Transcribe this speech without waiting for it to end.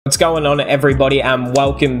What's going on, everybody, and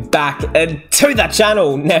welcome back to the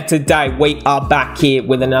channel. Now today we are back here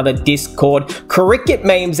with another Discord cricket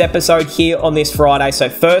memes episode here on this Friday. So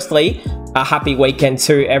firstly, a happy weekend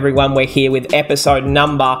to everyone. We're here with episode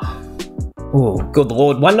number, oh good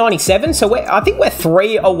lord, 197. So I think we're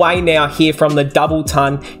 3 away now here from the double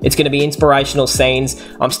ton. It's going to be inspirational scenes.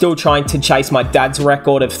 I'm still trying to chase my dad's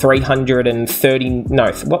record of 330.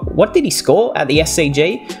 No, what did he score at the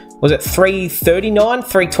SCG? Was it 339,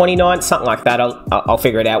 329, something like that? I'll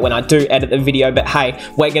figure it out when I do edit the video. But hey,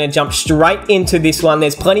 we're going to jump straight into this one.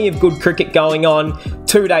 There's plenty of good cricket going on.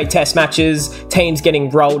 2-day test matches, teams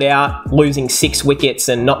getting rolled out, losing 6 wickets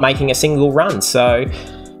and not making a single run. So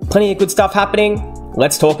plenty of good stuff happening.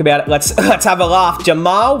 Let's talk about it. Let's have a laugh.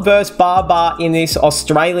 Jamal versus Barbar in this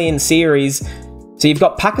Australian series. So you've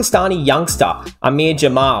got Pakistani youngster Amir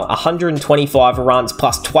Jamal, 125 runs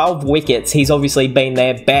plus 12 wickets. He's obviously been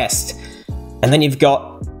their best. And then you've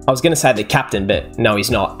got, I was going to say the captain, but no,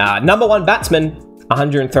 he's not. Number 1 batsman,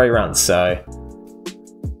 103 runs. So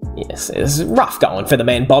yes, it's rough going for the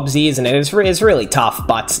man Bobsy, isn't it? It's really tough,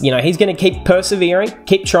 but you know, he's going to keep persevering,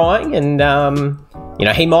 keep trying, and you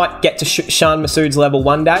know, he might get to Shan Masood's level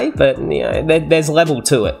one day, but you know, there's a level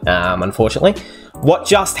to it, unfortunately. What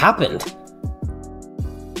just happened?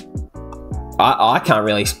 I can't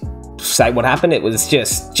really say what happened. It was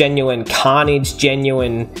just genuine carnage,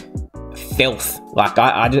 genuine filth. Like,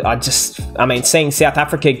 I mean, seeing South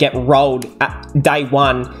Africa get rolled at day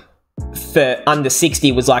one for under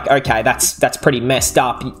 60 was like, okay, that's pretty messed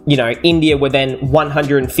up. You know, India were then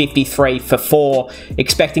 153 for 4,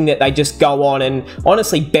 expecting that they just go on and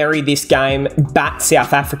honestly bury this game, bat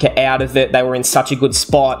South Africa out of it. They were in such a good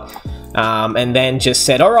spot. And then just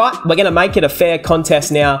said, all right, we're going to make it a fair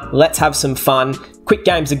contest now. Let's have some fun. Quick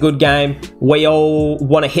game's a good game. We all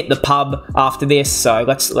want to hit the pub after this, so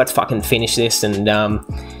let's fucking finish this. And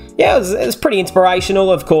yeah, it was pretty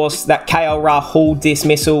inspirational. Of course, that KL Rahul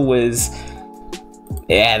dismissal was,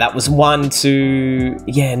 yeah, that was one to,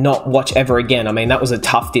 yeah, not watch ever again. I mean, that was a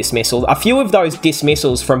tough dismissal. A few of those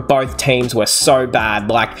dismissals from both teams were so bad.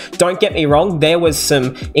 Like, don't get me wrong, there was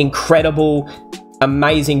some incredible,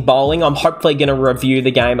 amazing bowling. I'm hopefully going to review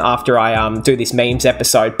the game after I do this memes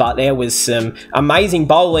episode, but there was some amazing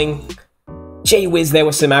bowling. Gee whiz, there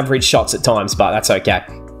were some average shots at times, but that's okay.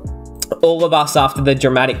 All of us after the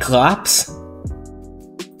dramatic collapse.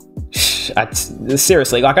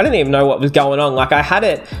 Seriously, like, I didn't even know what was going on. Like, I had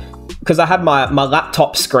it because I had my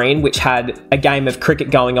laptop screen, which had a game of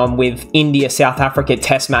cricket going on with India-South Africa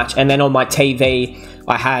test match, and then on my TV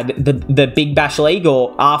I had the Big Bash League,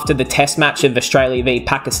 or after the test match of Australia v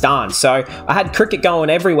Pakistan. So I had cricket going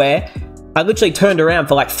everywhere. I literally turned around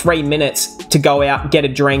for like 3 minutes to go out, get a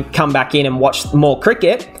drink, come back in and watch more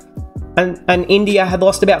cricket. And India had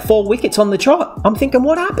lost about 4 wickets on the trot. I'm thinking,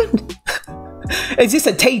 what happened? Is this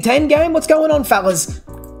a T10 game? What's going on, fellas?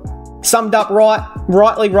 Summed up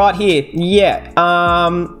rightly right here. Yeah,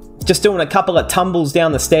 just doing a couple of tumbles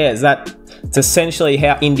down the stairs. That's essentially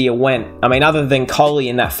how India went. I mean, other than Kohli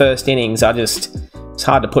in that first innings, it's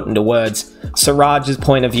hard to put into words. Siraj's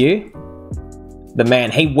point of view, the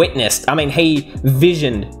man, he witnessed, I mean, he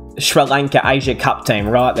visioned Sri Lanka Asia Cup team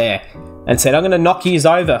right there and said, I'm going to knock yous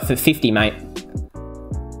over for 50, mate.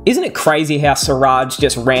 Isn't it crazy how Siraj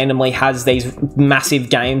just randomly has these massive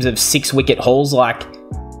games of 6-wicket hauls? Like,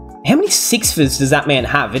 how many sixers does that man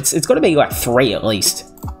have? It's got to be like 3 at least.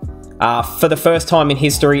 For the first time in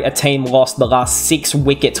history, a team lost the last 6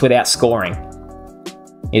 wickets without scoring.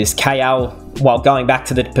 It is KL while going back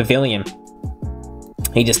to the pavilion.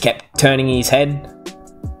 He just kept turning his head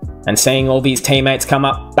and seeing all these teammates come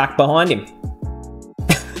up back behind him.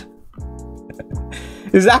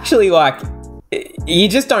 It's actually like, you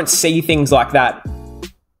just don't see things like that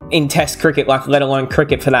in test cricket, like, let alone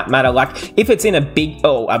cricket for that matter. Like, if it's in a big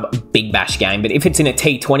bash game, but if it's in a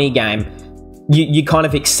T20 game, you kind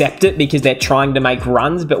of accept it because they're trying to make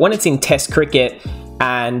runs. But when it's in test cricket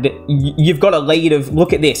and you've got a lead of,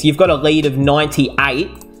 look at this, you've got a lead of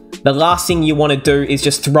 98, the last thing you want to do is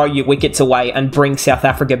just throw your wickets away and bring South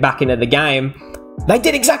Africa back into the game. They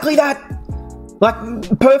did exactly that. Like,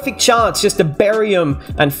 perfect chance just to bury them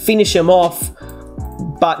and finish them off.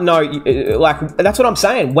 But no, like, that's what I'm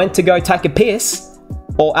saying. Went to go take a piss,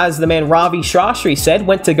 or as the man Ravi Shastri said,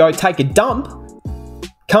 went to go take a dump,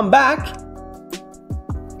 come back,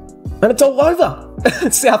 and it's all over.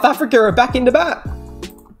 South Africa are back into bat.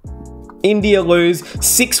 India lose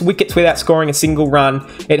 6 wickets without scoring a single run.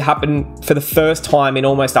 It happened for the first time in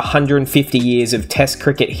almost 150 years of test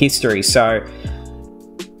cricket history. So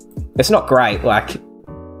it's not great. Like,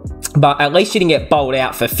 But at least you didn't get bowled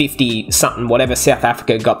out for 50-something, whatever South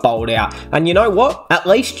Africa got bowled out. And you know what? At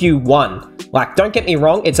least you won. Like, don't get me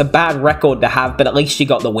wrong, it's a bad record to have, but at least you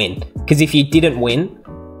got the win. Because if you didn't win,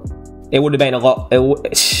 it would have been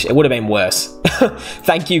it would have been worse.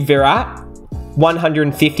 Thank you, Virat.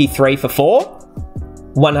 153 for 4.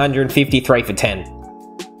 153 for 10.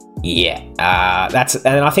 Yeah,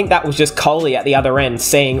 and I think that was just Kohli at the other end,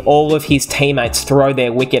 seeing all of his teammates throw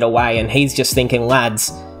their wicket away, and he's just thinking,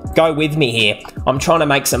 lads, go with me here. I'm trying to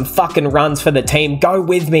make some fucking runs for the team. Go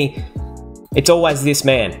with me. It's always this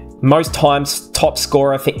man. Most times top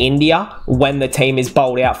scorer for India when the team is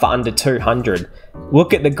bowled out for under 200.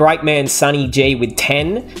 Look at the great man Sunny G with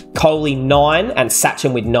 10, Kohli 9, and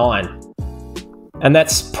Sachin with 9. And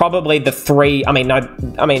that's probably the three,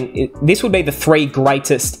 this would be the three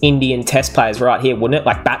greatest Indian test players right here, wouldn't it?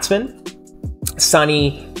 Like batsmen,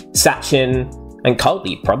 Sunny, Sachin, and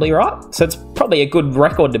Kohli, probably, right? So it's probably a good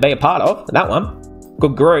record to be a part of, that one.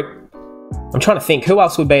 Good group. I'm trying to think, who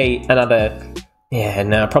else would be another, yeah,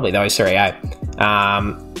 no, probably those three, eh?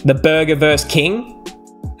 The Burger versus King.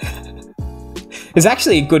 It's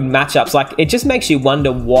actually a good matchups. Like, it just makes you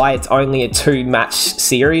wonder why it's only a 2-match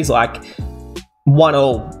series, like,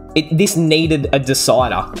 1-1. This needed a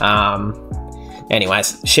decider.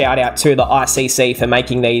 Anyways, shout out to the ICC for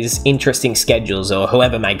making these interesting schedules, or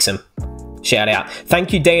whoever makes them. Shout out.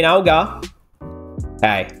 Thank you, Dean Elgar.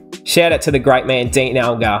 Hey, shout out to the great man, Dean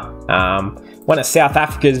Elgar. One of South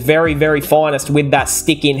Africa's very, very finest with that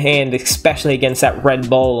stick in hand, especially against that red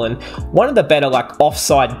ball. And one of the better, like,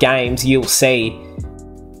 offside games you'll see.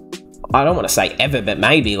 I don't want to say ever, but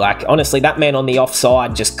maybe. Like, honestly, that man on the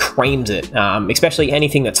offside just creams it. Especially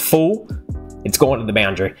anything that's full, it's gone to the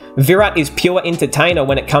boundary. Virat is pure entertainer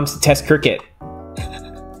when it comes to Test cricket.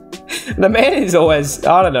 The man is always,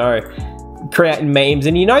 I don't know, creating memes.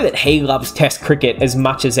 And you know that he loves Test cricket as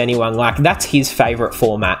much as anyone. Like, that's his favourite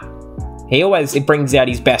format. It brings out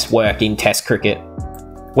his best work in Test cricket.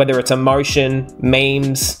 Whether it's emotion,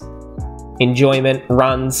 memes, enjoyment,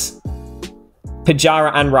 runs.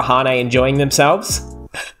 Pujara and Rahane enjoying themselves.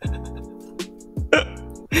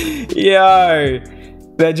 Yo,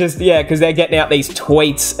 they're just, yeah, because they're getting out these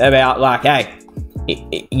tweets about, like, hey,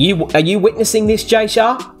 are you witnessing this, Jay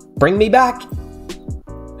Shah? Bring me back.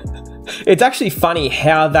 It's actually funny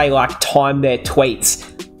how they, like, time their tweets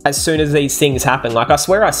as soon as these things happen. Like, I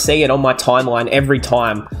swear I see it on my timeline every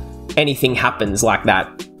time anything happens like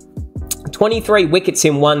that. 23 wickets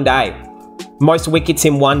in one day. Most wickets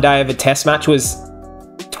in one day of a test match was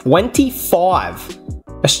 25.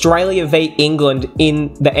 Australia v England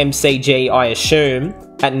in the MCG, I assume,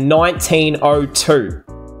 at 1902.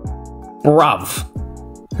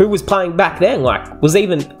 Bruv. Who was playing back then? Like, was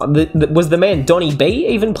the man Donny B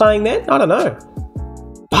even playing then? I don't know.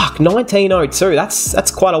 Fuck, 1902.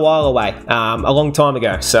 That's quite a while away. A long time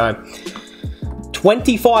ago. So,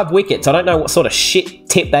 25 wickets. I don't know what sort of shit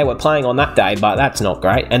tip they were playing on that day, but that's not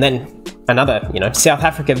great. And then another, South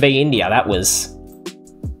Africa v India, that was,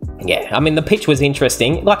 yeah, I mean, the pitch was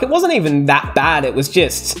interesting. Like, it wasn't even that bad. It was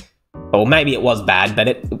just, or maybe it was bad, but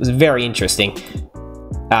it was very interesting.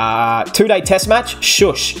 2-day test match,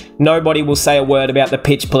 shush. Nobody will say a word about the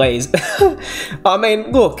pitch, please. I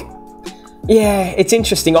mean, look, yeah, it's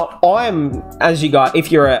interesting. I'm, as you guys, if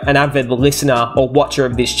you're an avid listener or watcher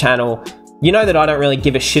of this channel, you know that I don't really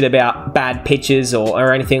give a shit about bad pitches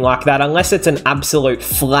or anything like that, unless it's an absolute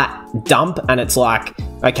flat dump and it's like,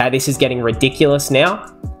 okay, this is getting ridiculous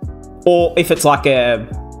now. Or if it's like a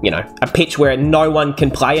pitch where no one can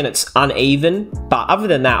play and it's uneven. But other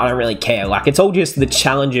than that, I don't really care. Like, it's all just the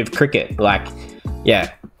challenge of cricket. Like,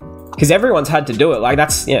 yeah. Because everyone's had to do it. Like,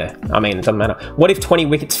 that's, yeah. I mean, it doesn't matter. What if 20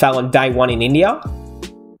 wickets fell on day one in India?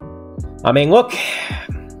 I mean, look...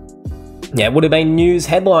 yeah, it would have been news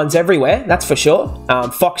headlines everywhere, that's for sure.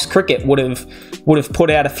 Fox Cricket would have put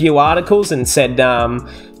out a few articles and said,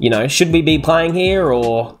 should we be playing here,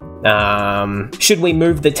 or should we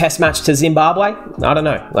move the test match to Zimbabwe? I don't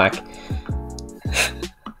know, like...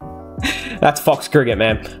 That's Fox Cricket,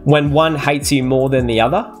 man. When one hates you more than the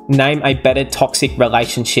other, name a better toxic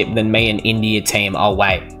relationship than me and India team. Oh,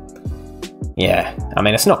 wait. Yeah, I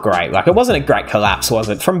mean, it's not great. Like, it wasn't a great collapse, was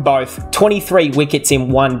it? From both. 23 wickets in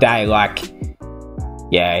one day, like...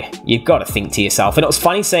 yeah, you've got to think to yourself. And it was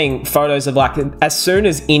funny seeing photos of, like, as soon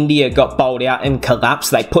as India got bowled out and collapsed,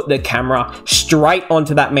 they put the camera straight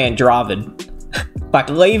onto that man Dravid. Like,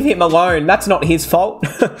 leave him alone. That's not his fault.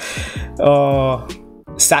 Oh...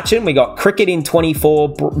 Sachin, we got cricket in 24,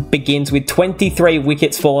 begins with 23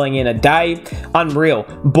 wickets falling in a day. Unreal.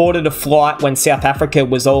 Boarded a flight when South Africa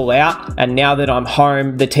was all out, and now that I'm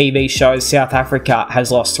home, the TV shows South Africa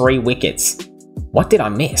has lost 3 wickets. What did I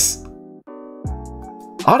miss?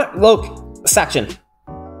 I don't look, Sachin.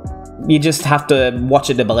 You just have to watch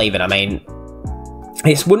it to believe it. I mean,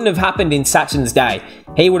 this wouldn't have happened in Sachin's day.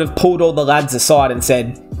 He would have pulled all the lads aside and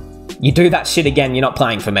said, "You do that shit again, you're not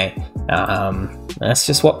playing for me." That's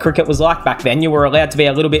just what cricket was like back then. You were allowed to be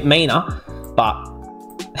a little bit meaner, but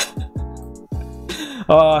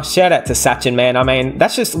oh, shout out to Sachin, man. I mean,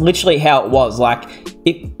 that's just literally how it was. Like,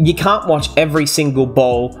 you can't watch every single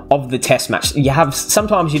ball of the test match.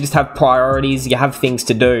 Sometimes you just have priorities, you have things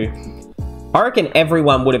to do. I reckon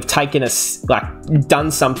everyone would have taken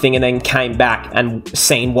done something and then came back and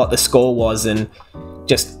seen what the score was and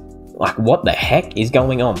just like, what the heck is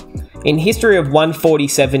going on? In history of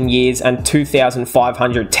 147 years and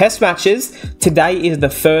 2,500 test matches, today is the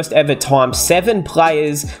first ever time 7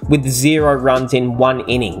 players with 0 runs in 1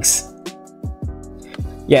 innings.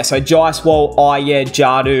 Yeah, so Jaiswal, Iyer,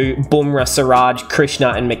 Jadoo, Bumrah, Siraj, Krishna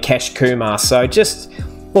and Mukesh Kumar. So just,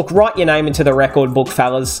 look, write your name into the record book,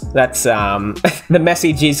 fellas. That's, the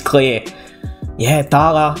message is clear. Yeah,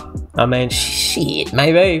 Dala. I mean, shit,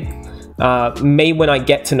 maybe. Me, when I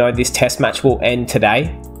get to know this test match will end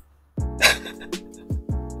today.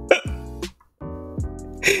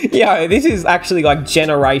 Yo, this is actually like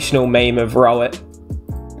generational meme of Rohit.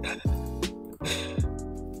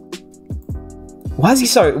 Why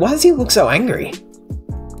does he look so angry?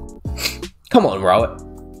 Come on,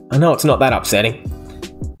 Rohit. I know it's not that upsetting.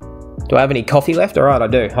 Do I have any coffee left? Alright, I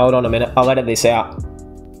do. Hold on a minute. I'll edit this out.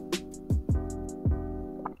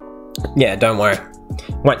 Yeah, don't worry.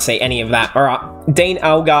 Won't see any of that. Alright. Dean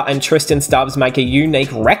Elgar and Tristan Stubbs make a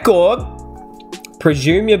unique record.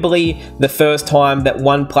 Presumably the first time that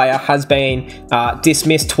one player has been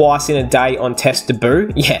dismissed twice in a day on test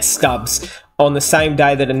debut. Yes, Stubbs. On the same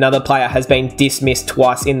day that another player has been dismissed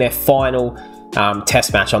twice in their final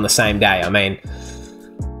test match on the same day. I mean,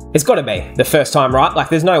 it's got to be the first time, right? Like,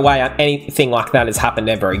 there's no way anything like that has happened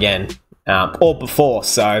ever again or before.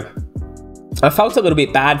 So I felt a little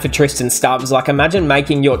bit bad for Tristan Stubbs. Like, imagine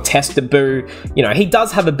making your test debut. You know, he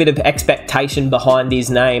does have a bit of expectation behind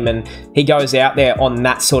his name, and he goes out there on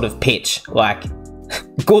that sort of pitch. Like,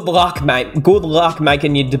 good luck, mate. Good luck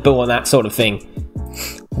making your debut on that sort of thing.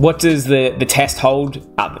 What does the test hold?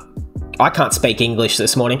 I can't speak English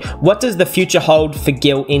this morning. What does the future hold for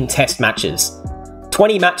Gill in test matches?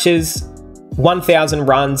 20 matches, 1,000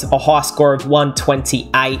 runs, a high score of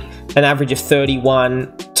 128, an average of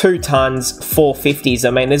 31, 2 tons, 4 50s. I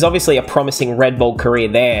mean, there's obviously a promising red ball career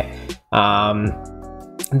there.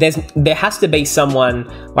 There has to be someone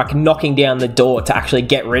like knocking down the door to actually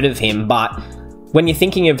get rid of him. But when you're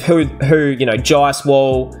thinking of who you know,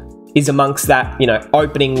 Jaiswal is amongst that, you know,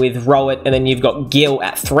 opening with Rohit, and then you've got Gill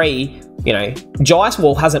at 3. You know,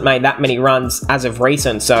 Jaiswal hasn't made that many runs as of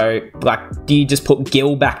recent, so, like, do you just put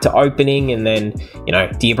Gill back to opening, and then, you know,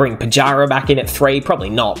 do you bring Pujara back in at 3? Probably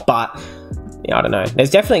not, but, yeah, I don't know.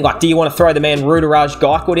 There's definitely, like, do you want to throw the man Ruturaj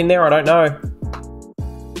Gaikwad in there? I don't know.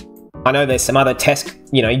 I know there's some other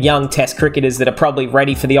young test cricketers that are probably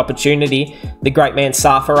ready for the opportunity. The great man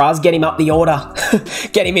Sarfaraz, get him up the order.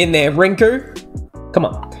 Get him in there. Rinku, come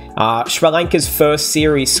on. Sri Lanka's first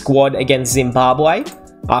series squad against Zimbabwe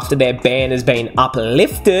after their ban has been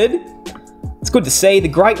uplifted. It's good to see. The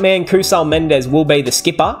great man Kusal Mendez will be the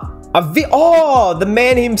skipper. The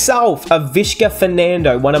man himself, Avishka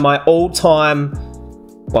Fernando, one of my all-time,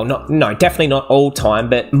 well, definitely not all-time,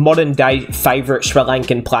 but modern-day favourite Sri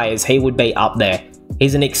Lankan players. He would be up there.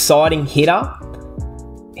 He's an exciting hitter.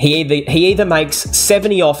 He either makes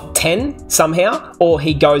 70 off 10 somehow, or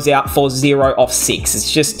he goes out for 0 off 6.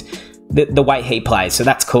 It's just the way he plays, so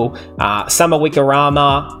that's cool. Sama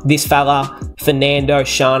Wikarama, this fella, Fernando,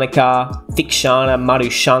 Shanaka, Thikshana,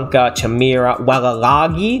 Madhushankar, Chamira,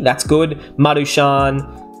 Walalagi, that's good. Madhushan,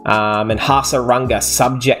 and Hasaranga,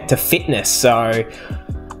 subject to fitness. So,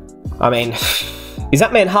 I mean, is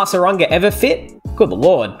that man Hasaranga ever fit? Good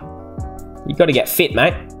lord. You got to get fit,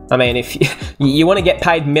 mate. I mean, if you want to get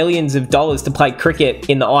paid millions of dollars to play cricket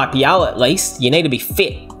in the IPL, at least, you need to be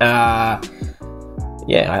fit.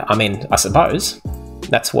 Yeah, I mean, I suppose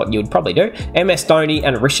that's what you'd probably do. MS Dhoni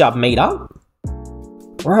and Rishabh meet up.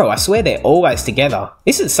 Bro, I swear they're always together.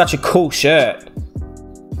 This is such a cool shirt.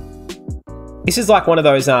 This is like one of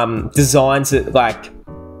those designs that, like,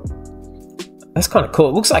 that's kind of cool.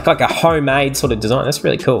 It looks like a homemade sort of design. That's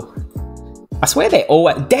really cool. I swear they're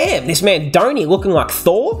always... Damn, this man Dhoni looking like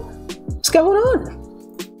Thor? What's going on?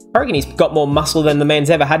 I reckon he's got more muscle than the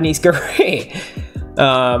man's ever had in his career.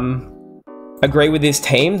 Agree with this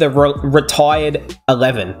team. The retired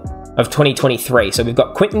 11 of 2023. So we've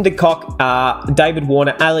got Quinton de Kock, David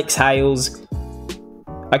Warner, Alex Hales,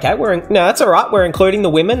 Okay, no, that's all right. We're including the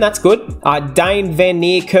women. That's good. Dane Van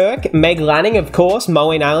Niekerk, Meg Lanning, of course,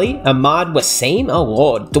 Moeen Ali, Ahmad Wasim, oh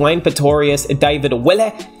lord, Dwayne Pretorius, David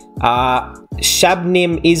Wille,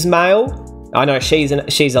 Shabnim Ismail. I know she's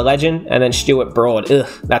a legend, and then Stuart Broad. Ugh,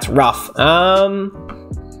 that's rough. Oh,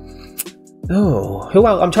 who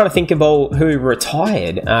else? I'm trying to think of who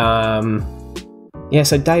retired. Yeah,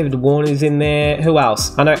 so David Warner's in there. Who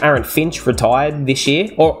else? I know Aaron Finch retired this year.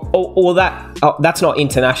 Or that... Oh, that's not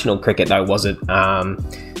international cricket, though, was it? I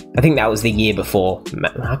think that was the year before.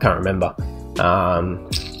 I can't remember.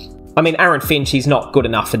 I mean, Aaron Finch, he's not good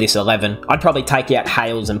enough for this 11. I'd probably take out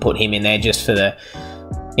Hales and put him in there just for the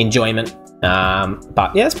enjoyment.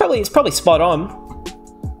 But, yeah, it's probably spot on.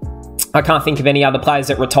 I can't think of any other players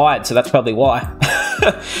that retired, so that's probably why.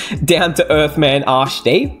 Down to earth man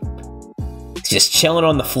Arshdeep. Just chilling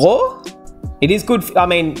on the floor. It is good. I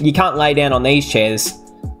mean, you can't lay down on these chairs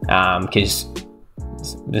because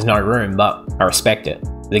there's no room, but I respect it.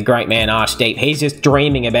 The great man Arshdeep, he's just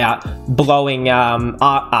dreaming about blowing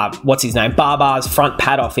what's his name, Babar's front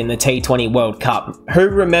pad off in the T20 World Cup. Who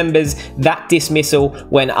remembers that dismissal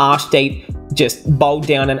when Arshdeep just bowled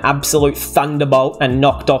down an absolute thunderbolt and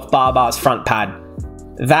knocked off Babar's front pad?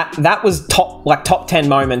 That was top 10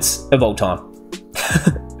 moments of all time.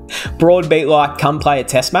 Broadbeat like, come play a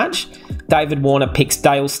test match. David Warner picks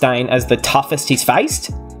Dale Steyn as the toughest he's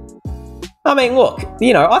faced. I mean, look,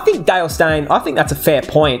 you know, I think Dale Steyn, I think that's a fair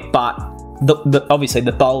point, but obviously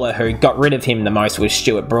the bowler who got rid of him the most was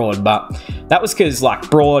Stuart Broad, but that was because, like,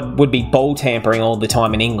 Broad would be ball tampering all the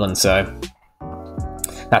time in England, so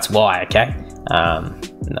that's why, okay?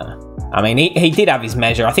 No. I mean, he did have his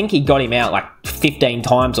measure. I think he got him out like 15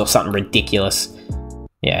 times or something ridiculous.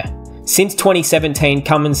 Yeah. Since 2017,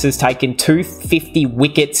 Cummins has taken 250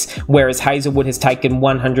 wickets, whereas Hazelwood has taken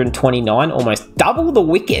 129, almost double the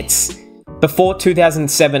wickets before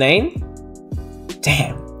 2017.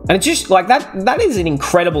 Damn. And it's just like that is an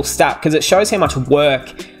incredible stat because it shows how much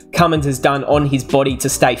work Cummins has done on his body to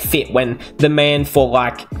stay fit when the man for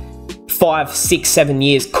like 5, 6, 7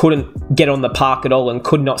 years couldn't get on the park at all and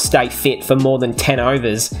could not stay fit for more than 10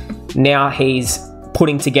 overs. Now he's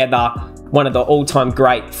putting together one of the all-time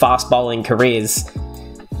great fast bowling careers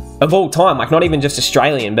of all time, like not even just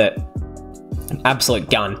Australian, but an absolute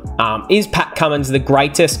gun. Is Pat Cummins the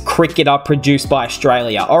greatest cricketer produced by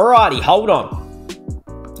Australia? Alrighty, hold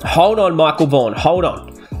on, Michael Vaughan, hold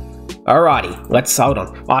on. Alrighty, let's hold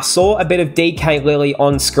on. I saw a bit of DK Lilly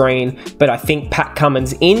on screen, but I think Pat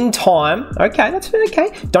Cummins in time, okay, that's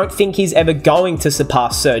okay. Don't think he's ever going to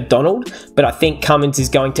surpass Sir Donald, but I think Cummins is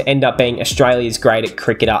going to end up being Australia's greatest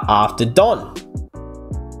cricketer after Don.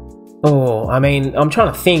 Oh, I mean, I'm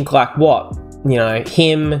trying to think like what, you know,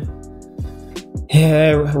 him,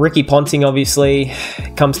 yeah, Ricky Ponting obviously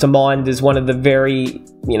comes to mind as one of the very,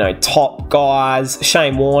 you know, top guys.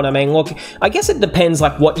 Shane Warne, I mean, look, I guess it depends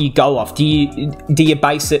like what you go off. Do you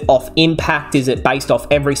base it off impact? Is it based off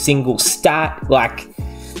every single stat? Like,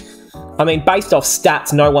 I mean, based off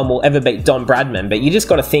stats, no one will ever beat Don Bradman, but you just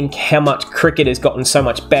got to think how much cricket has gotten so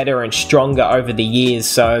much better and stronger over the years.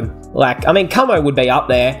 So, like, I mean, Cummo would be up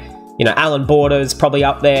there. You know, Alan Border's probably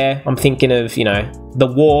up there. I'm thinking of, you know, the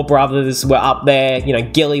War brothers were up there. You know,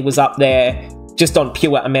 Gilly was up there just on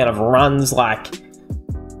pure amount of runs. Like,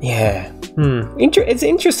 yeah. It's an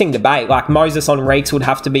interesting debate. Like, Moses on Reeks would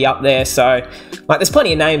have to be up there. So, like, there's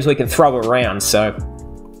plenty of names we can throw around. So,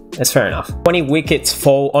 that's fair enough. 20 wickets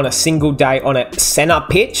fall on a single day on a centre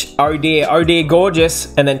pitch. Oh dear,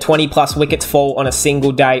 gorgeous. And then 20 plus wickets fall on a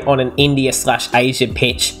single day on an India/Asia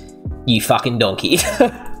pitch. You fucking donkey.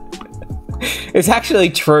 It's actually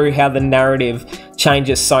true how the narrative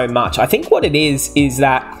changes so much. I think what it is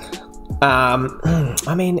that,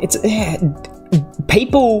 I mean, it's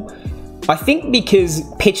people, I think because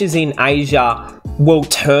pitches in Asia will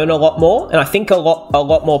turn a lot more, and I think a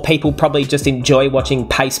lot more people probably just enjoy watching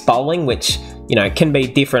pace bowling, which, you know, can be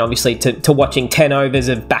different obviously to watching 10 overs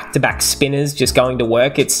of back-to-back spinners just going to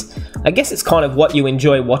work. I guess it's kind of what you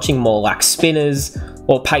enjoy watching more, like spinners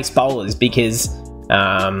or pace bowlers, because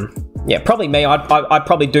yeah, probably me. I'd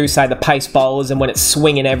probably do say the pace bowlers and when it's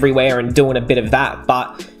swinging everywhere and doing a bit of that.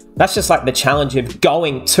 But that's just like the challenge of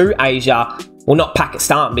going to Asia. Well, not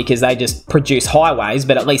Pakistan because they just produce highways,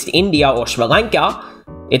 but at least India or Sri Lanka,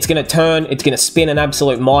 it's going to turn, it's going to spin an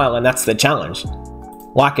absolute mile, and that's the challenge.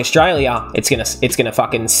 Like Australia, it's gonna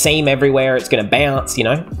fucking seam everywhere. It's going to bounce. You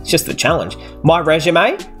know, it's just the challenge. My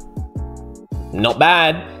resume, not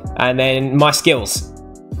bad, and then my skills.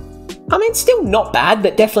 I mean, still not bad,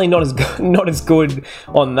 but definitely not as good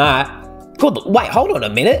on that. Good. Wait, hold on a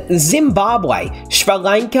minute. Zimbabwe, Sri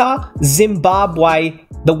Lanka, Zimbabwe,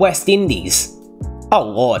 the West Indies. Oh,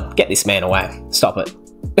 Lord, get this man away. Stop it.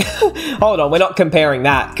 Hold on, we're not comparing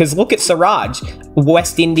that, because look at Siraj.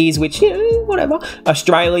 West Indies, which, whatever.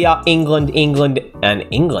 Australia, England, and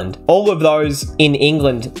England. All of those in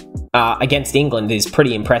England against England is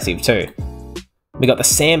pretty impressive too. We got the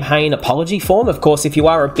Sam Hain apology form. Of course, if you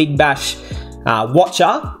are a Big Bash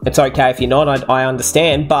watcher, it's okay if you're not, I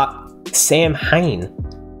understand, but Sam Hain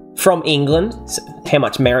from England, how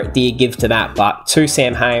much merit do you give to that? But to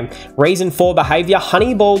Sam Hain, reason for behaviour,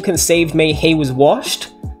 Honeyball conceived me, he was washed.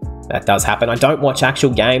 That does happen. I don't watch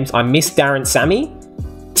actual games. I miss Darren Sammy.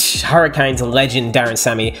 Hurricanes legend Darren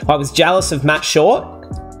Sammy. I was jealous of Matt Short,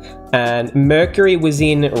 and Mercury was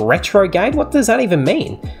in retrograde. What does that even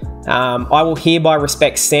mean? I will hereby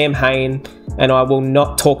respect Sam Hain, and I will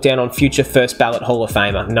not talk down on future first ballot Hall of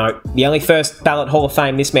Famer. No, the only first ballot Hall of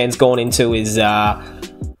Fame this man's gone into is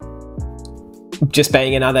just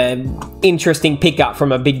being another interesting pickup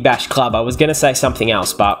from a Big Bash club. I was going to say something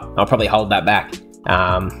else, but I'll probably hold that back.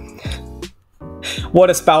 What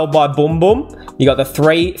a spell by Boom Boom. You got the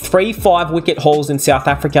three 5-wicket hauls in South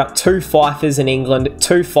Africa, 2 fifers in England,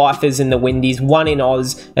 2 fifers in the Windies, 1 in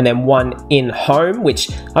Oz, and then 1 in home, which,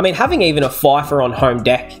 I mean, having even a fifer on home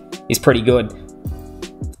deck is pretty good.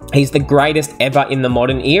 He's the greatest ever in the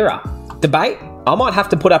modern era. Debate? I might have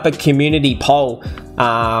to put up a community poll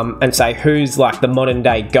and say who's like the modern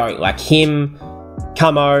day GOAT, like him,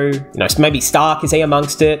 Camo, maybe Stark, is he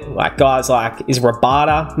amongst it? Like guys like, is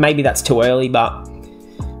Rabada? Maybe that's too early, but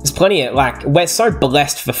there's plenty of, like, we're so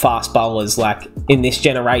blessed for fast bowlers, like, in this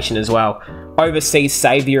generation as well. Overseas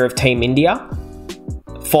saviour of Team India.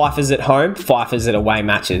 Fifers at home, fifers at away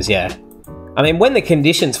matches, yeah. I mean, when the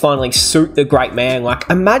conditions finally suit the great man, like,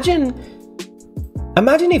 imagine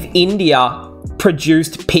if India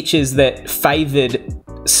produced pitches that favoured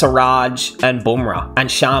Siraj and Bumrah and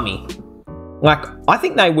Shami. Like, I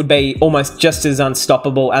think they would be almost just as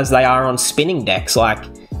unstoppable as they are on spinning decks. Like,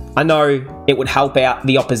 I know it would help out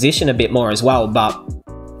the opposition a bit more as well, but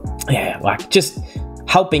yeah, like, just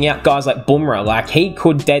helping out guys like Bumrah, like, he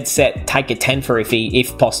could dead set take a 10-fer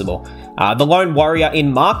if possible. The lone warrior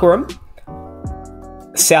in Markram,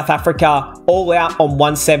 South Africa all out on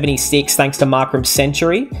 176 thanks to Markram's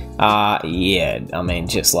century. Yeah, I mean,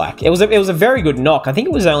 just like, it was a very good knock. I think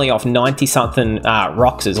it was only off 90-something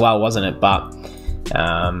rocks as well, wasn't it? But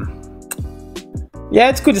yeah,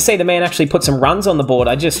 it's good to see the man actually put some runs on the board.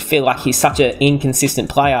 I just feel like he's such an inconsistent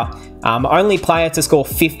player. Only player to score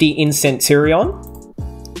 50 in Centurion.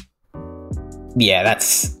 Yeah,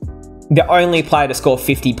 that's the only player to score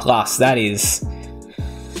 50 plus. That is...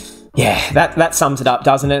 yeah, that sums it up,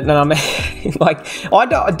 doesn't it? And I mean, like,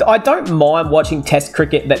 I don't mind watching Test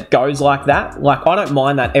cricket that goes like that. Like, I don't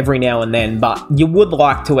mind that every now and then, but you would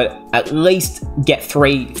like to at least get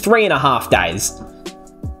three and a half days.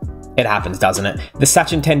 It happens, doesn't it? The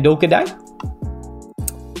Sachin Tendulkar Day,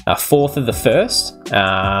 4th of the 1st,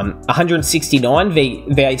 169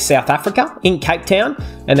 v South Africa in Cape Town,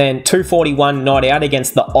 and then 241 not out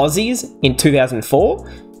against the Aussies in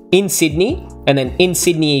 2004 in Sydney, and then in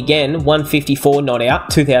Sydney again, 154 not out,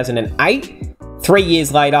 2008. 3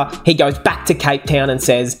 years later, he goes back to Cape Town and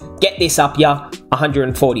says, get this up ya,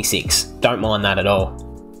 146. Don't mind that at all.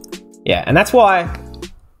 Yeah, and that's why,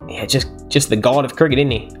 yeah, just the god of cricket,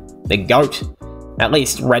 isn't he? The GOAT. At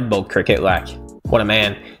least red ball cricket, like, what a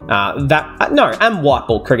man. And white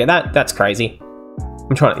ball cricket, that's crazy.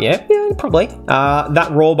 I'm trying to, yeah, probably. That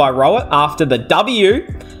roar by Rowett after the W.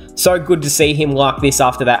 So good to see him like this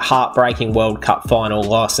after that heartbreaking World Cup final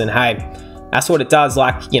loss. And hey, that's what it does.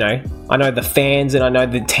 Like, I know the fans and I know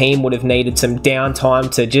the team would have needed some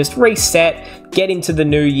downtime to just reset, get into the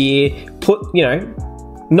new year,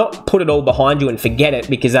 not put it all behind you and forget it,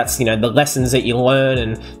 because that's, the lessons that you learn,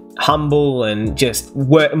 and humble and just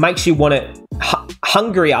work, makes you want it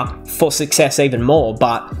hungrier for success even more.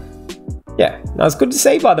 But yeah, that was good to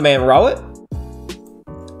see by the man Rowett.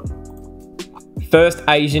 First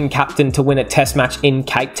Asian captain to win a test match in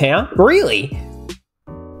Cape Town. Really?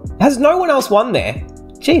 Has no one else won there?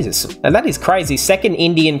 Jesus, and that is crazy. Second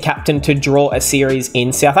Indian captain to draw a series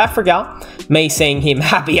in South Africa. Me seeing him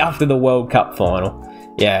happy after the World Cup final.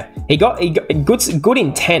 Yeah, he got good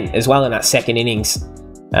intent as well in that second innings.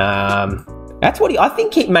 That's what I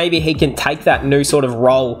think. Maybe he can take that new sort of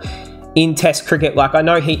role in Test cricket. Like, I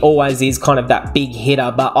know he always is kind of that big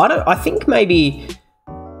hitter, but I think maybe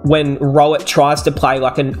when Rowett tries to play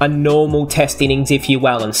like a normal Test innings, if you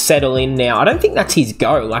will, and settle in now, I don't think that's his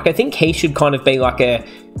go. Like, I think he should kind of be like a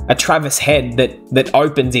Travis Head that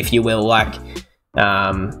opens, if you will, like,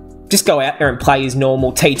 just go out there and play his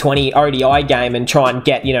normal T20 ODI game and try and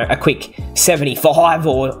get, a quick 75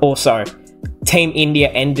 or so. Team India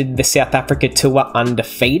ended the South Africa tour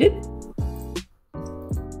undefeated.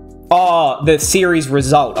 Oh, the series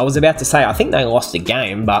result. I was about to say, I think they lost a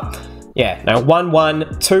game, but yeah, no,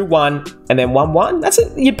 1-1, 2-1, and then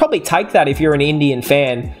 1-1. You'd probably take that if you're an Indian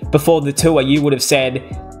fan. Before the tour, you would have said,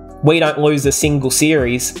 we don't lose a single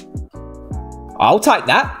series. I'll take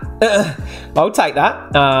that. I'll take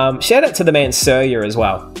that. Shout out to the man Surya as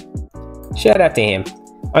well. Shout out to him.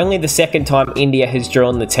 Only the second time India has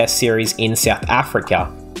drawn the Test series in South Africa.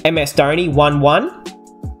 MS Dhoni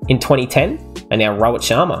 1-1 in 2010, and now Rohit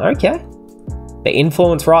Sharma. Okay, the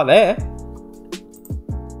influence right there.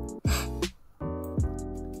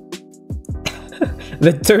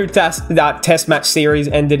 The two test match series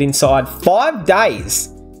ended inside 5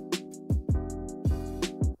 days.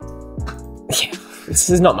 Yeah,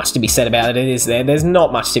 there's not much to be said about it, is there? There's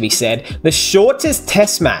not much to be said. The shortest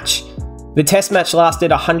test match. The test match lasted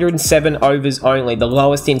 107 overs only, the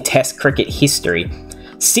lowest in test cricket history.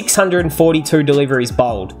 642 deliveries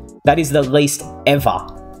bowled. That is the least ever.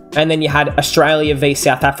 And then you had Australia v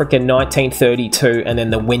South Africa 1932, and then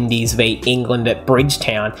the Windies v England at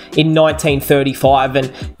Bridgetown in 1935.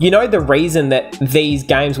 And you know the reason that these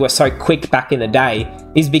games were so quick back in the day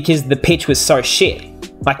is because the pitch was so shit.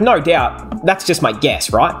 Like, no doubt, that's just my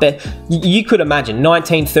guess, right? But you could imagine,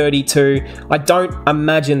 1932, I don't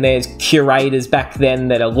imagine there's curators back then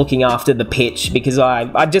that are looking after the pitch, because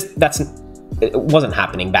it wasn't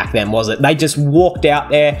happening back then, was it? They just walked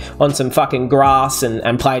out there on some fucking grass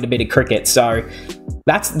and played a bit of cricket. So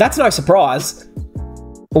that's no surprise.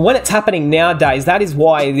 But when it's happening nowadays, that is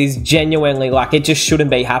why it is genuinely, like, it just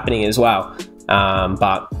shouldn't be happening as well.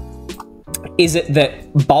 But is it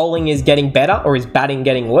that bowling is getting better, or is batting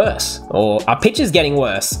getting worse? Or are pitches getting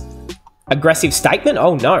worse? Aggressive statement?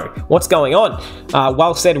 Oh no, what's going on?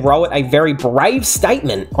 Well said, Rohit, a very brave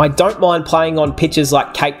statement. I don't mind playing on pitches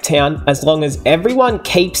like Cape Town as long as everyone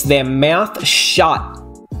keeps their mouth shut.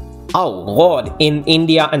 Oh Lord, in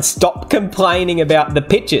India, and stop complaining about the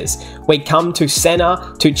pitches. We come to centre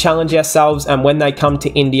to challenge ourselves, and when they come to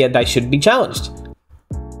India, they should be challenged.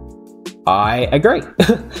 I agree.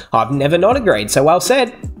 I've never not agreed, so well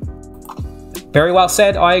said. Very well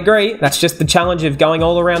said, I agree. That's just the challenge of going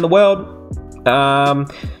all around the world.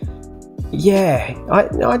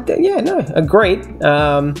 Agreed.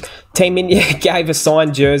 Team India gave a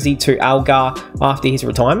signed jersey to Algar after his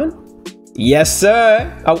retirement. Yes, sir.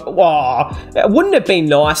 Wouldn't it be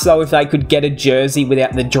nice, though, if they could get a jersey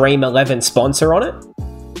without the Dream 11 sponsor on it?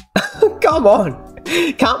 Come on.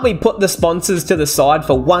 Can't we put the sponsors to the side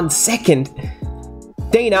for 1 second?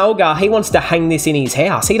 Dean Algar, he wants to hang this in his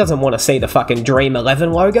house. He doesn't want to see the fucking Dream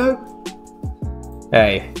 11 logo.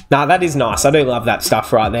 Hey, nah, that is nice. I do love that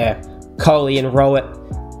stuff right there. Kohli and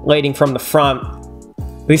Rohit leading from the front.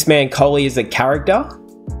 This man Kohli is a character.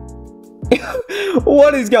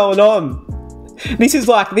 What is going on? This is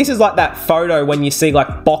like that photo when you see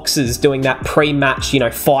like boxers doing that pre-match,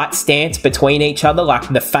 fight stance between each other, like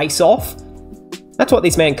the face-off. That's what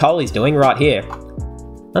this man Kohli's doing right here. I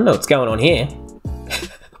don't know what's going on here.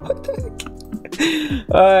 What the heck?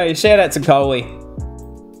 Oh, shout out to Kohli.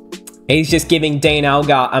 He's just giving Dean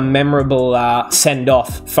Algar a memorable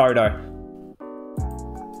send-off photo.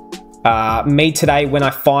 Me today when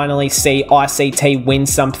I finally see ICT win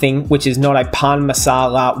something which is not a pan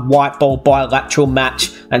masala white ball bilateral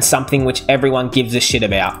match and something which everyone gives a shit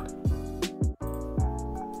about.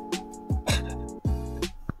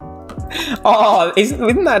 Oh,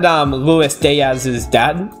 isn't that Luis Diaz's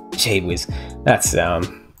dad? Gee whiz, that's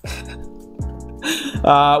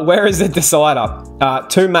where is the decider?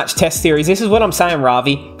 2-match test series. This is what I'm saying,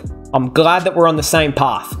 Ravi. I'm glad that we're on the same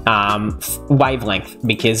path, wavelength,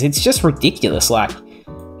 because it's just ridiculous. Like,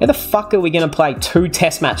 how the fuck are we going to play 2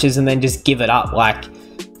 test matches and then just give it up? Like,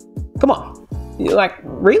 come on. Like,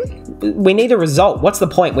 really? We need a result. What's the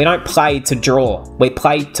point? We don't play to draw. We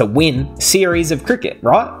play to win series of cricket,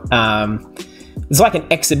 right? It's like an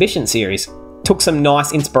exhibition series. Took some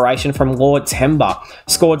nice inspiration from Lord Temba.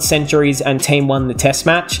 Scored centuries and team won the test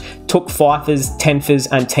match. Took fifers, tenfers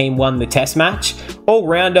and team won the test match.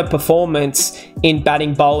 All-rounder performance in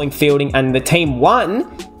batting, bowling, fielding, and the team won.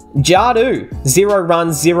 Jadoo, 0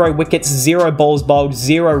 runs, 0 wickets, 0 balls bowled,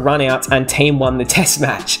 0 run-outs, and team won the test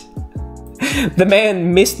match. The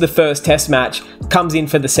man missed the first test match, comes in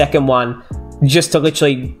for the second one, just to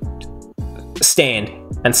literally stand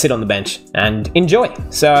and sit on the bench and enjoy.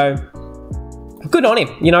 So, good on him.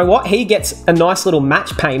 You know what? He gets a nice little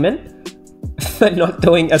match payment for not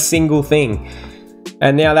doing a single thing.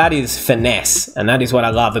 And now that is finesse, and that is what I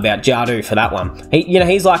love about Jadoo for that one.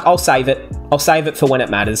 He's like, I'll save it. I'll save it for when it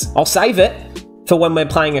matters. I'll save it for when we're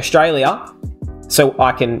playing Australia, so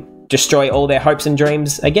I can destroy all their hopes and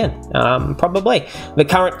dreams again, probably. The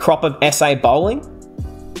current crop of SA bowling,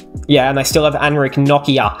 yeah, and they still have Anrik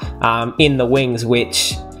Nokia in the wings,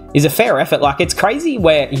 which is a fair effort. Like, it's crazy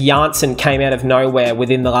where Janssen came out of nowhere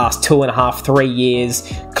within the last 2.5, 3 years.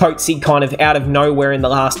 Coatsy kind of out of nowhere in the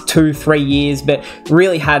last 2, 3 years, but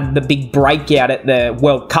really had the big breakout at the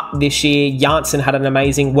World Cup this year. Janssen had an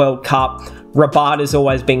amazing World Cup. Rabada's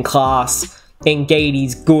always been class.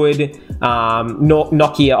 Ngadi's good.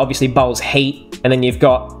 Nokia obviously bowls heat. And then you've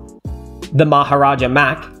got the Maharaja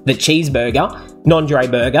Mac, the cheeseburger,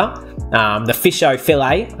 Nondre burger, the Fisho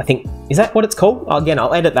filet, I think. Is that what it's called? Again,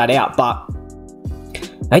 I'll edit that out, but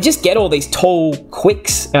they just get all these tall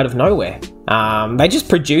quicks out of nowhere. They just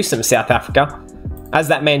produce them, South Africa. As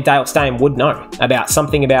that man Dale Steyn would know about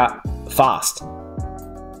something about fast.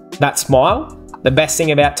 That smile, the best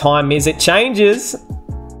thing about time is it changes.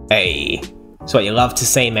 Hey, that's what you love to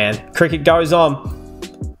see, man. Cricket goes on.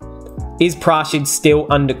 Is Prashid still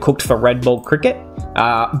undercooked for red ball cricket?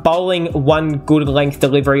 Bowling one good length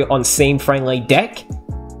delivery on seam-friendly deck.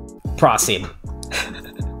 Prasid.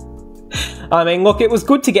 I mean, look, it was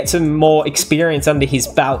good to get some more experience under his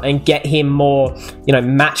belt and get him more,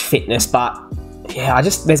 match fitness. But yeah, I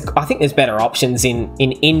think there's better options in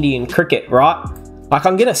Indian cricket, right? Like,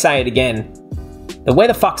 I'm gonna say it again. Where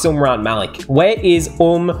the fuck's Umran Malik? Where is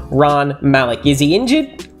Umran Malik? Is he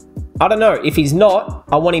injured? I don't know. If he's not,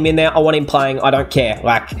 I want him in there. I want him playing. I don't care.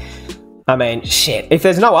 Like, I mean, shit. If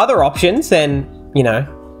there's no other options, then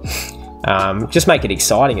just make it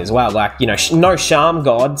exciting as well. Like, no Sham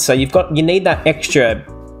God, so you need that extra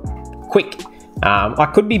quick. I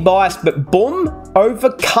could be biased, but Boom over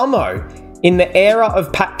Cummo. In the era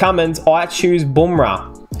of Pat Cummins, I choose Bumrah.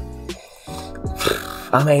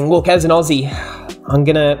 I mean, look, as an Aussie,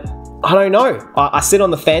 I don't know. I sit on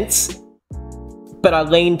the fence, but I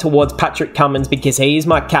lean towards Patrick Cummins because he is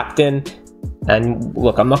my captain. And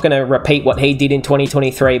look, I'm not going to repeat what he did in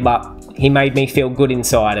 2023, but he made me feel good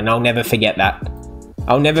inside, and I'll never forget that.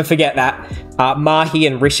 I'll never forget that. Mahi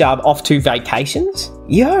and Rishabh off to vacations?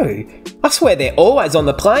 Yo, I swear they're always on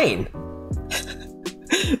the plane.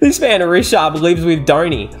 This man Rishabh lives with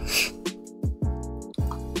Dhoni.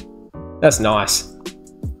 That's nice.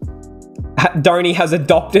 Dhoni has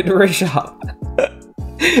adopted Rishabh.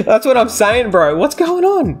 That's what I'm saying, bro. What's going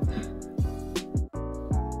on?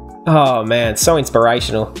 Oh man, so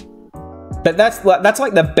inspirational. But that's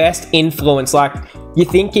like the best influence. Like, you're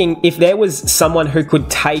thinking if there was someone who could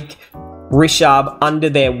take Rishabh under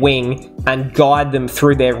their wing and guide them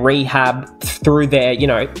through their rehab, through their,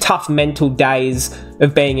 tough mental days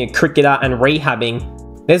of being a cricketer and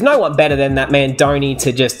rehabbing, there's no one better than that man Dhoni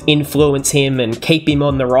to just influence him and keep him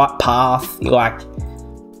on the right path. Like,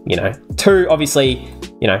 two, obviously,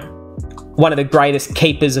 one of the greatest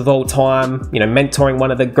keepers of all time, mentoring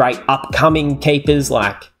one of the great upcoming keepers,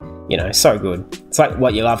 like, so good. It's like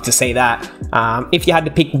what you love to see that. If you had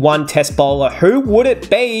to pick one test bowler, who would it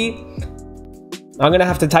be? I'm going to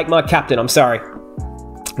have to take my captain, I'm sorry.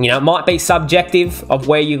 It might be subjective of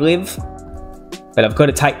where you live, but I've got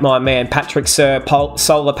to take my man, Patrick Sir,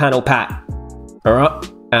 Solar Panel Pat. All right.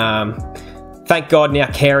 Thank God now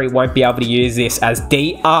Carey won't be able to use this as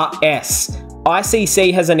DRS.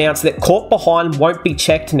 ICC has announced that caught behind won't be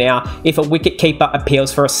checked now if a wicketkeeper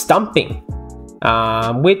appeals for a stumping,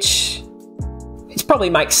 which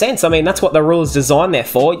probably makes sense. I mean, that's what the rule is designed there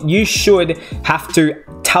for. You should have to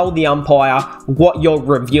tell the umpire what you're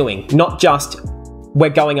reviewing, not just we're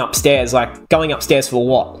going upstairs. Like, going upstairs for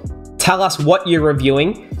what? Tell us what you're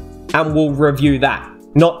reviewing and we'll review that.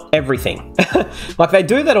 Not everything. Like, they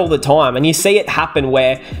do that all the time, and you see it happen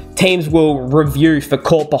where teams will review for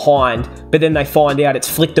caught behind, but then they find out it's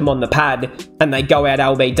flicked them on the pad and they go out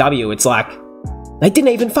LBW. It's like, they didn't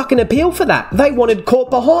even fucking appeal for that. They wanted caught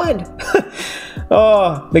behind.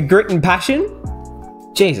 Oh, the grit and passion.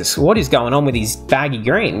 Jesus, what is going on with his baggy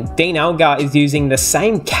green? Dean Elgar is using the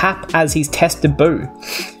same cap as his test debut.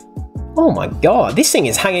 Oh my God, this thing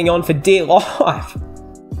is hanging on for dear life.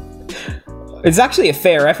 It's actually a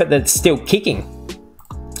fair effort that it's still kicking.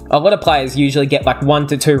 A lot of players usually get like 1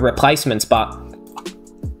 to 2 replacements, but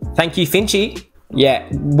thank you, Finchy. Yeah,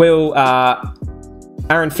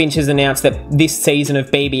 Aaron Finch has announced that this season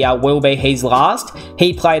of BBL will be his last.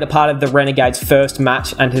 He played a part of the Renegades' first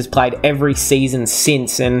match and has played every season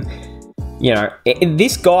since. And,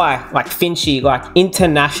 this guy, like Finchy, like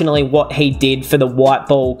internationally, what he did for the white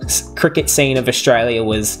ball cricket scene of Australia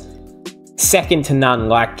was second to none.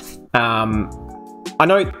 Like, I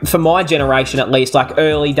know for my generation at least, like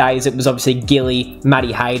early days, it was obviously Gilly,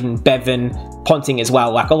 Matty Hayden, Bevan, Ponting as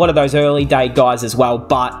well. Like a lot of those early day guys as well.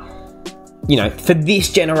 But you know, for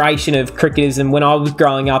this generation of cricketers, and when I was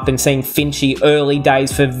growing up and seeing Finchy early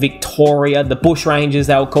days for Victoria, the Bush Rangers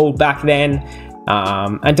they were called back then,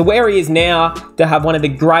 and to where he is now, to have one of the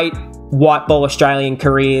great white ball Australian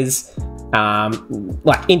careers,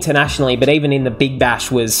 like internationally, but even in the Big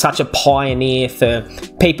Bash, was such a pioneer for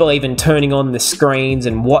people even turning on the screens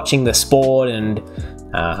and watching the sport, and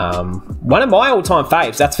one of my all-time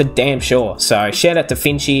faves, that's for damn sure. So shout out to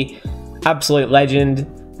Finchy, absolute legend,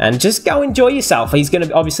 and just go enjoy yourself. He's going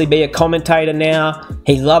to obviously be a commentator now.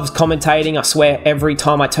 He loves commentating. I swear every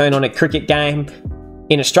time I turn on a cricket game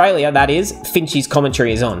in Australia, that is, Finchy's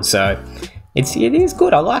commentary is on, so it is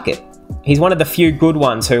good. I like it. He's one of the few good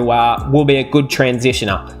ones who will be a good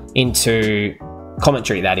transitioner into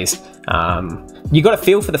commentary, that is. You got a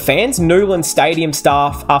feel for the fans. Newland Stadium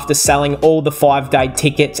staff, after selling all the 5-day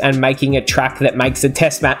tickets and making a track that makes a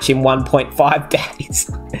test match in 1.5 days,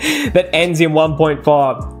 that ends in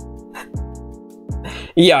 1.5.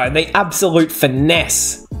 Yo, the absolute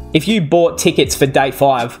finesse. If you bought tickets for day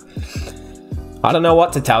 5, I don't know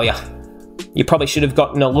what to tell you. You probably should have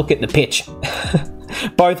gotten a look at the pitch.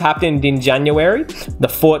 Both happened in January. The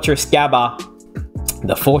Fortress Gabba,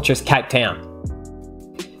 the Fortress Cape Town.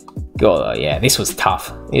 God, yeah, this was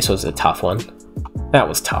tough. This was a tough one. That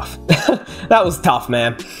was tough. That was tough,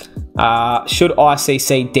 man. Should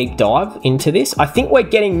ICC deep dive into this? I think we're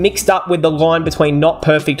getting mixed up with the line between not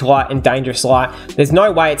perfect light and dangerous light. There's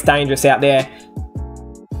no way it's dangerous out there.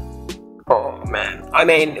 Oh, man. I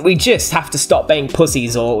mean, we just have to stop being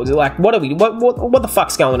pussies, or like, what are we? What the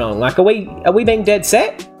fuck's going on? Like, are we being dead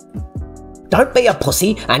set? Don't be a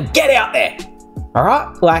pussy and get out there. All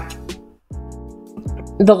right, like,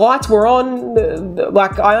 the lights were on.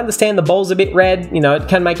 Like, I understand the ball's a bit red. You know, it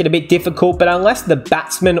can make it a bit difficult. But unless the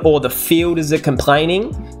batsmen or the fielders are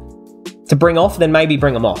complaining to bring off, then maybe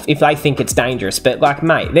bring them off if they think it's dangerous. But like,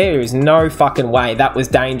 mate, there is no fucking way that was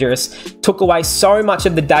dangerous. Took away so much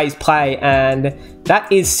of the day's play, and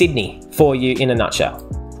that is Sydney for you in a nutshell.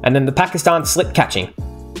 And then the Pakistan slip catching.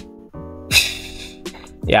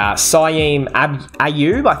 Yeah, Saeem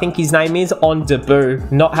Ayub, I think his name is, on debut,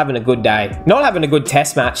 not having a good day. Not having a good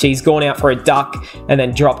test match. He's gone out for a duck and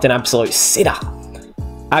then dropped an absolute sitter.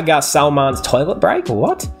 Agar Salman's toilet break?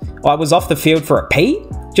 What? I was off the field for a pee?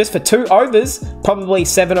 Just for 2 overs, probably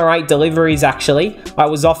 7 or 8 deliveries actually. I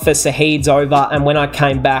was off for Saheed's over, and when I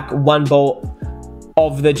came back, 1 ball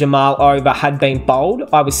of the Jamal over had been bowled.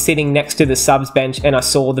 I was sitting next to the subs bench and I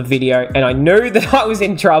saw the video and I knew that I was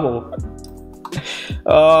in trouble.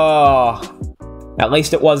 Oh, at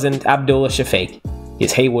least it wasn't Abdullah Shafiq,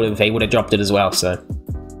 because he would have dropped it as well. So,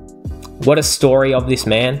 what a story of this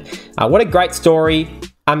man! What a great story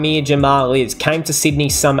Amir Jamal is. Came to Sydney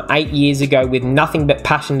some 8 years ago with nothing but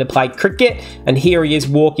passion to play cricket, and here he is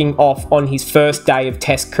walking off on his first day of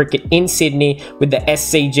Test cricket in Sydney with the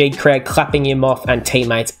SCG crowd clapping him off and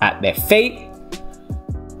teammates at their feet.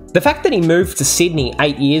 The fact that he moved to Sydney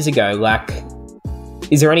 8 years ago, like,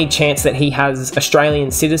 is there any chance that he has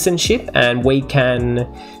Australian citizenship and we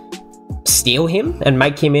can steal him and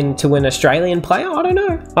make him into an Australian player? I don't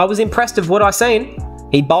know. I was impressed with what I seen.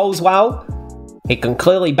 He bowls well. He can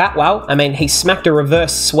clearly bat well. I mean, he smacked a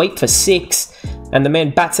reverse sweep for 6 and the man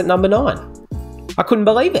bats at number 9. I couldn't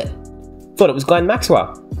believe it. Thought it was Glenn Maxwell.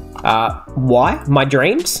 Why? My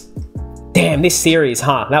dreams? Damn, this series,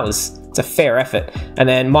 huh? It's a fair effort. And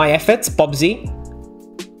then my efforts, Bobsy.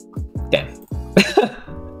 Damn.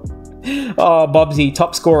 Oh, Bobsy,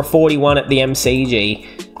 top scorer 41 at the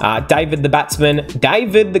MCG. David the batsman,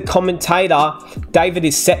 David the commentator. David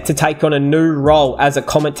is set to take on a new role as a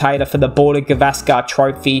commentator for the Border Gavaskar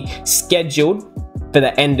Trophy, scheduled for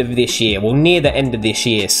the end of this year. Well, near the end of this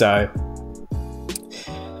year, so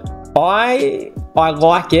I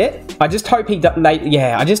like it. I just hope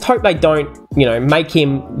I just hope they don't, you know, make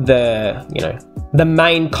him the, you know, the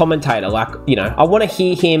main commentator. Like, you know, I want to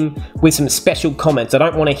hear him with some special comments. I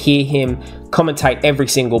don't want to hear him commentate every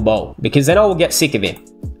single ball, because then I will get sick of him.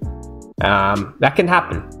 That can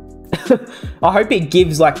happen. I hope he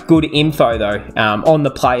gives like good info though, on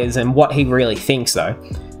the players and what he really thinks though.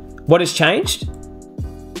 What has changed?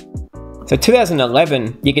 So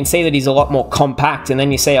 2011, you can see that he's a lot more compact, and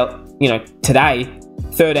then you see, you know, today,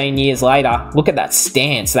 13 years later, look at that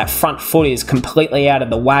stance. That front foot is completely out of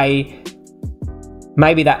the way.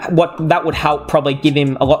 Maybe that would help probably give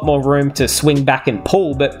him a lot more room to swing back and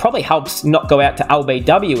pull, but probably helps not go out to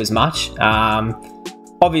LBW as much.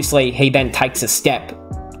 Obviously, he then takes a step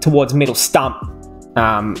towards middle stump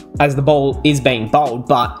as the ball is being bowled,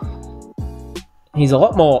 but he's a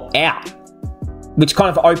lot more out, which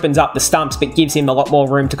kind of opens up the stumps, but gives him a lot more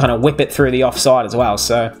room to kind of whip it through the offside as well.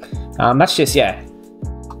 So that's just, yeah,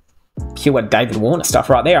 pure David Warner stuff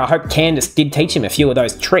right there. I hope Candace did teach him a few of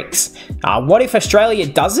those tricks. What if Australia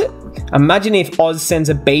does it? Imagine if Oz sends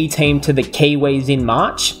a B team to the Kiwis in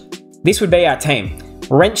March. This would be our team.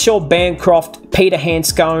 Renshaw, Bancroft, Peter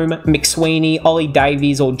Hanscombe, McSweeney, Ollie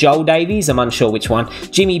Davies or Joel Davies, I'm unsure which one.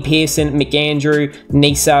 Jimmy Pearson, McAndrew,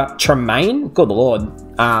 Nisa, Tremaine, good lord.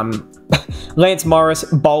 Lance Morris,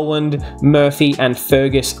 Boland, Murphy and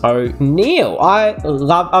Fergus O'Neill.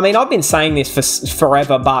 I've been saying this for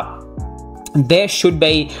forever, but there should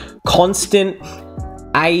be constant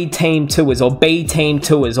A team tours or B team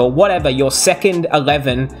tours or whatever. Your second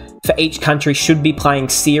 11 for each country should be playing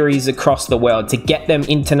series across the world to get them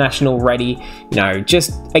international ready, you know,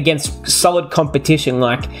 just against solid competition.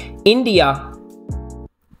 Like India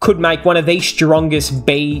could make one of the strongest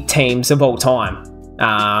B teams of all time.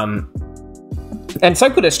 And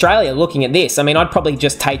so could Australia looking at this. I mean, I'd probably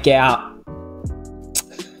just take out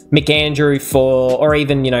McAndrew for, or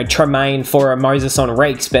even, you know, Tremaine for a Moses on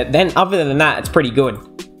Reeks. But then other than that, it's pretty good.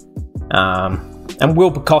 And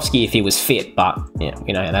Will Bukowski if he was fit, but yeah,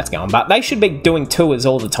 you know how that's going. But they should be doing tours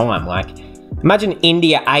all the time. Like, imagine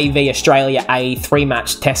India A v Australia A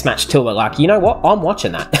 3-match test match tour. Like, you know what? I'm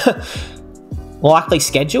watching that. Likely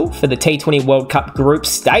schedule for the T20 World Cup group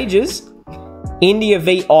stages. India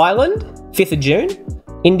v Ireland, 5th of June.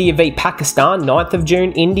 India v Pakistan, 9th of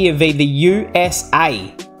June. India v the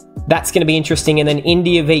USA. That's going to be interesting. And then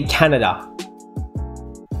India v Canada.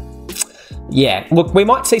 Yeah, look, we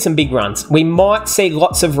might see some big runs. We might see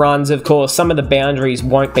lots of runs. Of course, some of the boundaries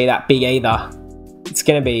won't be that big either. It's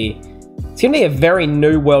going to be a very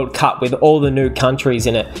new World Cup with all the new countries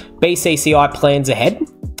in it. BCCI plans ahead.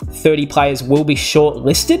 30 players will be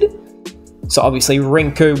shortlisted. So obviously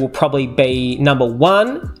Rinku will probably be number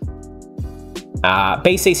 1.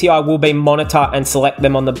 BCCI will be monitor and select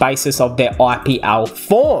them on the basis of their IPL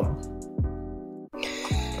form.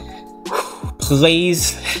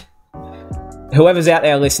 Please, whoever's out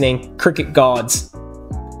there listening, cricket gods,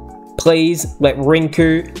 please let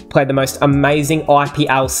Rinku play the most amazing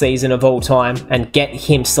IPL season of all time and get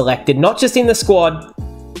him selected, not just in the squad,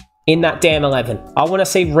 in that damn 11. I want to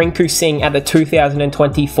see Rinku Singh at the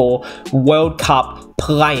 2024 World Cup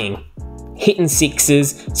playing, hitting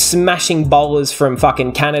sixes, smashing bowlers from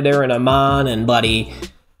fucking Canada and Oman and bloody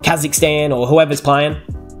Kazakhstan or whoever's playing.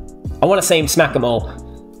 I want to see him smack them all.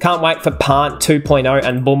 Can't wait for Pant 2.0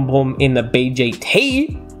 and Boom Boom in the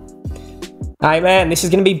BGT. Hey man, this is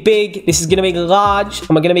going to be big. This is going to be large. And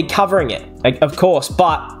we're going to be covering it, of course.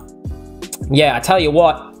 But yeah, I tell you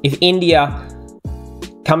what, if India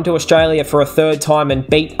come to Australia for a 3rd time and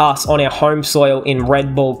beat us on our home soil in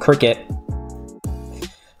red ball cricket,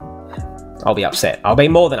 I'll be upset. I'll be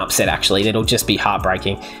more than upset, actually. It'll just be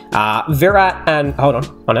heartbreaking. Virat and... Hold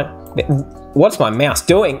on. Oh, no. What's my mouse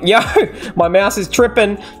doing? Yo, my mouse is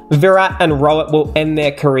tripping. Virat and Rohit will end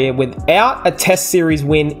their career without a test series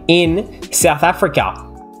win in South Africa.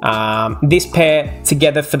 This pair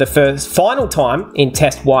together for the final time in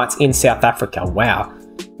test whites in South Africa. Wow.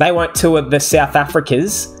 They won't tour the South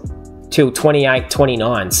Africas till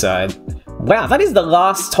 28-29. So, wow, that is the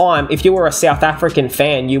last time, if you were a South African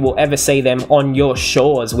fan, you will ever see them on your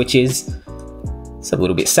shores, which is... It's a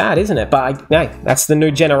little bit sad, isn't it? But hey, that's the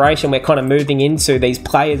new generation we're kind of moving into. These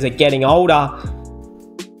players are getting older.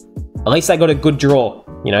 At least they got a good draw.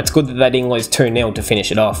 You know, it's good that they didn't lose 2-0 to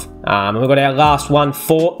finish it off. And we've got our last one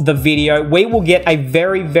for the video. We will get a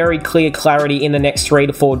very, very clear clarity in the next 3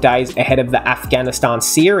 to 4 days ahead of the Afghanistan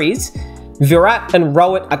series. Virat and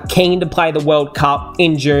Rohit are keen to play the World Cup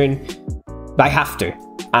in June. They have to.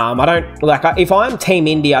 I don't, like, if I'm Team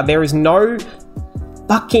India, there is no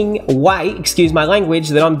fucking way, excuse my language,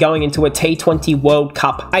 that I'm going into a T20 World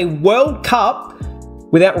Cup. A World Cup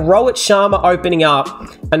without Rohit Sharma opening up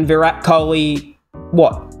and Virat Kohli,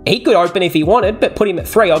 what? He could open if he wanted, but put him at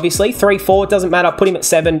 3, obviously. 3, 4, doesn't matter. Put him at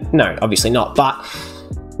 7. No, obviously not. But,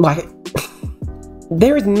 like,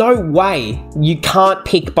 there is no way you can't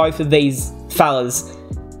pick both of these fellas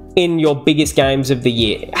in your biggest games of the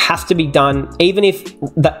year. It has to be done. Even if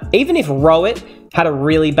Rohit had a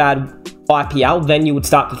really bad IPL, then you would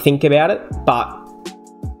start to think about it. But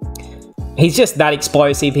he's just that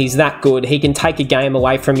explosive. He's that good. He can take a game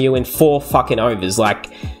away from you in 4 fucking overs. Like,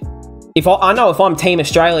 I know if I'm Team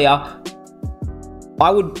Australia,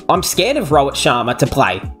 I'm scared of Rohit Sharma to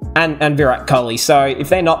play and Virat Kohli. So if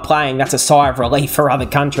they're not playing, that's a sigh of relief for other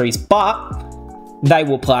countries. But they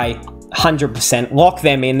will play 100%. Lock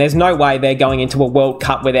them in. There's no way they're going into a World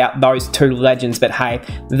Cup without those 2 legends. But hey,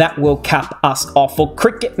 that will cap us off for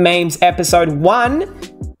Cricket Memes episode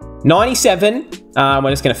 197. We're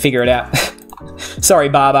just going to figure it out. Sorry,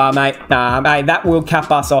 Baba, mate. Hey, that will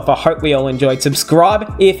cap us off. I hope we all enjoyed.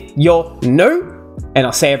 Subscribe if you're new, and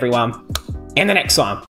I'll see everyone in the next one.